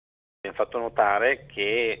Mi ha fatto notare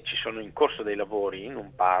che ci sono in corso dei lavori in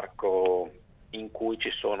un parco in cui ci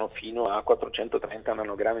sono fino a 430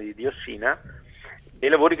 nanogrammi di diossina, dei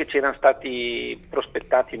lavori che ci erano stati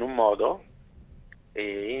prospettati in un modo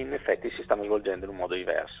e in effetti si stanno svolgendo in un modo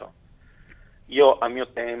diverso. Io a mio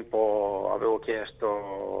tempo avevo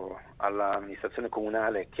chiesto all'amministrazione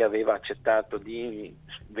comunale, che aveva accettato, di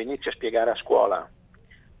venirci a spiegare a scuola,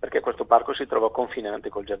 perché questo parco si trova confinante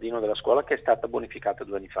col giardino della scuola, che è stata bonificata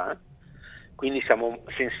 2 anni fa, quindi siamo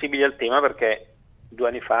sensibili al tema perché 2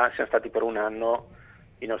 anni fa siamo stati per un anno,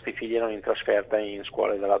 i nostri figli erano in trasferta in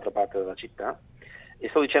scuole dall'altra parte della città, e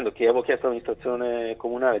sto dicendo che avevo chiesto all'amministrazione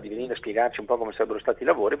comunale di venire a spiegarci un po' come sarebbero stati i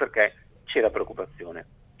lavori, perché c'era preoccupazione.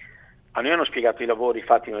 A noi hanno spiegato i lavori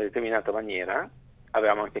fatti in una determinata maniera,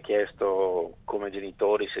 avevamo anche chiesto come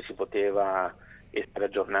genitori se si poteva essere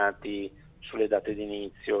aggiornati sulle date di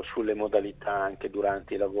inizio, sulle modalità anche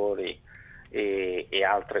durante i lavori e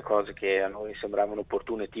altre cose che a noi sembravano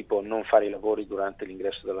opportune, tipo non fare i lavori durante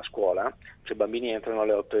l'ingresso della scuola, cioè i bambini entrano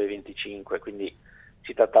alle 8:25, quindi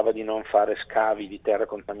si trattava di non fare scavi di terra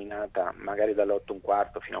contaminata magari dalle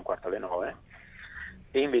 8:15 fino a un quarto alle 9,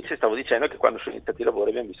 e invece stavo dicendo che quando sono iniziati i lavori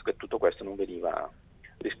abbiamo visto che tutto questo non veniva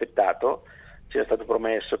rispettato. Ci è stato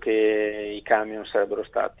promesso che i camion sarebbero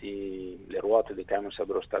stati, le ruote dei camion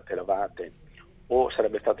sarebbero state lavate, o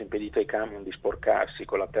sarebbe stato impedito ai camion di sporcarsi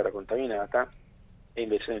con la terra contaminata, e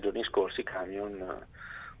invece nei giorni scorsi i camion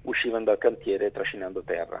uscivano dal cantiere trascinando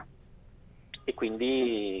terra. E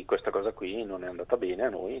quindi questa cosa qui non è andata bene a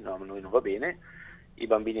noi, no, a noi non va bene, i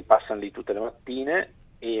bambini passano lì tutte le mattine,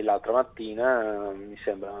 e l'altra mattina, mi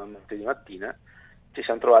sembra martedì mattina, ci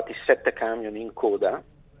siamo trovati 7 camion in coda,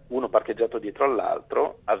 uno parcheggiato dietro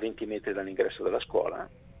all'altro, a 20 metri dall'ingresso della scuola,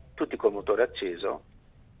 tutti col motore acceso,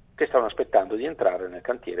 che stavano aspettando di entrare nel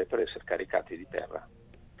cantiere per essere caricati di terra.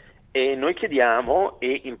 E noi chiediamo,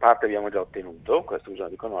 e in parte abbiamo già ottenuto, questo bisogna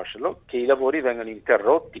riconoscerlo, che i lavori vengano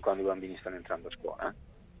interrotti quando i bambini stanno entrando a scuola,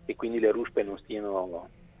 e quindi le ruspe non stiano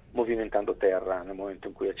movimentando terra nel momento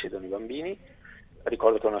in cui accedono i bambini.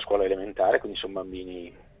 Ricordo che è una scuola elementare, quindi sono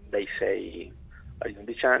bambini dai 6 agli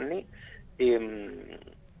 11 anni,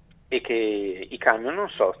 e che i camion non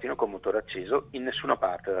sostino con motore acceso in nessuna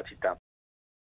parte della città.